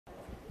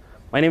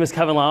My name is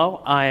Kevin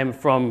Lao. I am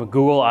from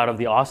Google out of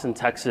the Austin,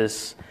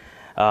 Texas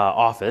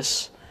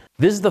office.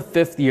 This is the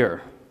 5th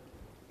year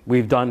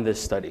we've done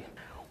this study.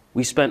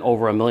 We spent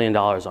over $1 million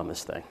on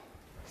this thing.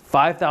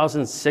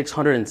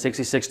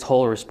 5,666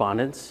 total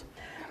respondents.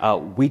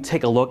 We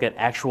take a look at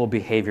actual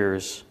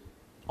behaviors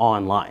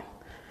online.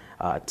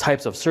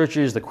 Types of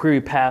searches, the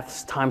query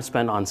paths, time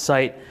spent on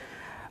site.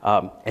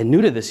 And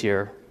new to this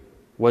year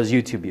was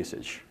YouTube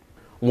usage.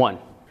 1,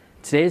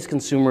 today's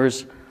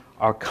consumers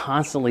are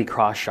constantly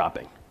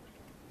cross-shopping.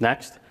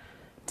 Next,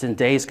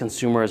 today's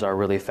consumers are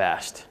really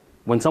fast.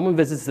 When someone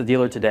visits the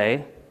dealer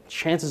today,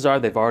 chances are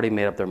they've already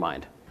made up their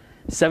mind.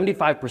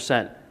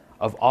 75%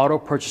 of auto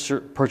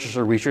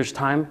purchaser research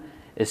time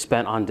is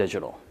spent on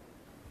digital.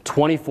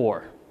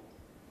 24,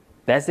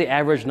 that's the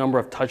average number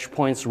of touch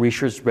points,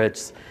 research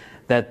bits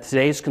that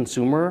today's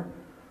consumer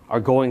are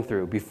going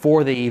through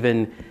before they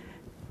even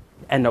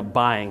end up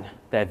buying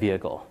that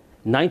vehicle.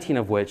 19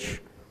 of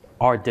which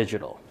are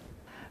digital.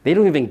 They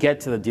don't even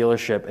get to the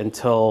dealership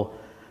until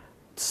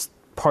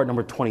part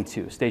number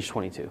 22, stage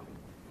 22.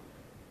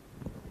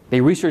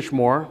 They research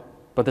more,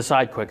 but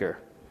decide quicker.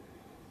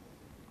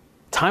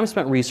 Time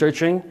spent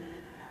researching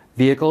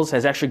vehicles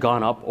has actually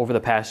gone up over the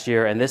past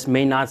year, and this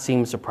may not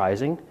seem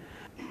surprising.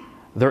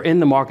 They're in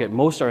the market,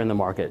 most are in the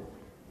market,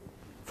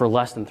 for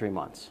less than 3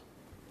 months.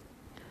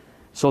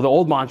 So the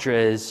old mantra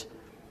is,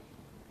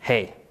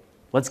 hey,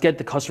 let's get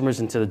the customers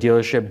into the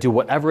dealership, do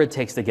whatever it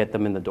takes to get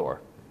them in the door.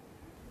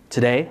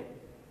 Today,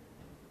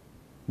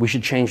 we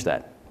should change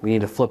that. We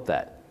need to flip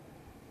that.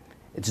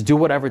 It's do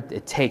whatever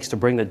it takes to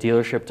bring the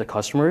dealership to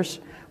customers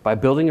by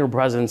building your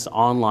presence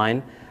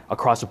online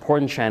across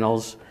important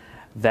channels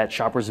that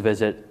shoppers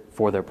visit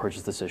for their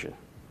purchase decision.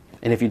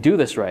 And if you do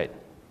this right,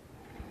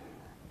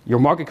 your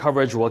market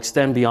coverage will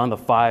extend beyond the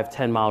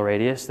 5-10 mile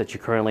radius that you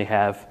currently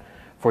have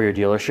for your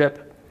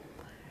dealership.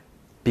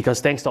 Because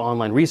thanks to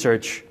online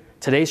research,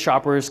 today's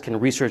shoppers can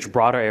research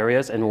broader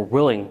areas and are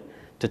willing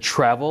to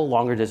travel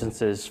longer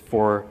distances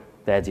for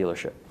that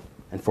dealership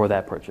and for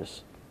that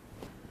purchase.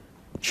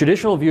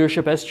 Traditional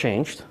viewership has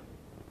changed.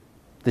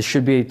 This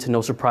should be to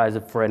no surprise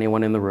for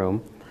anyone in the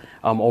room.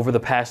 Over the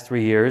past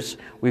 3 years,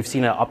 we've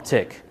seen an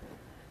uptick,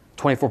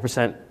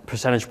 24%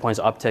 percentage points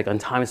uptick on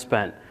time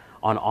spent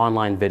on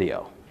online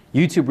video.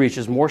 YouTube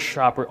reaches more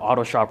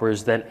auto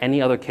shoppers than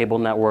any other cable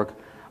network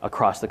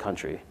across the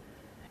country.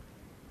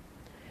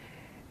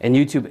 And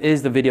YouTube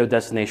is the video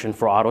destination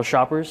for auto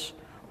shoppers.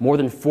 More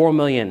than 4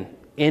 million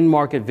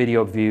in-market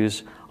video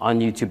views on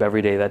YouTube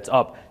every day. That's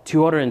up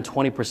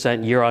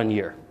 220% year on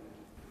year.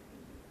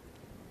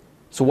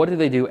 So what do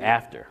they do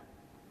after?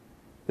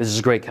 This is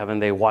great, Kevin.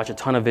 They watch a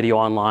ton of video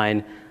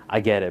online.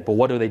 I get it. But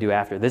what do they do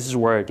after? This is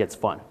where it gets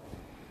fun.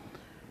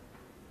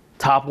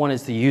 Top one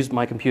is to use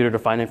my computer to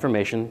find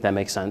information. That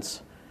makes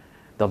sense.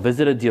 They'll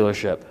visit a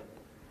dealership,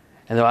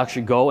 and they'll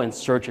actually go and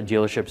search a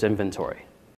dealership's inventory.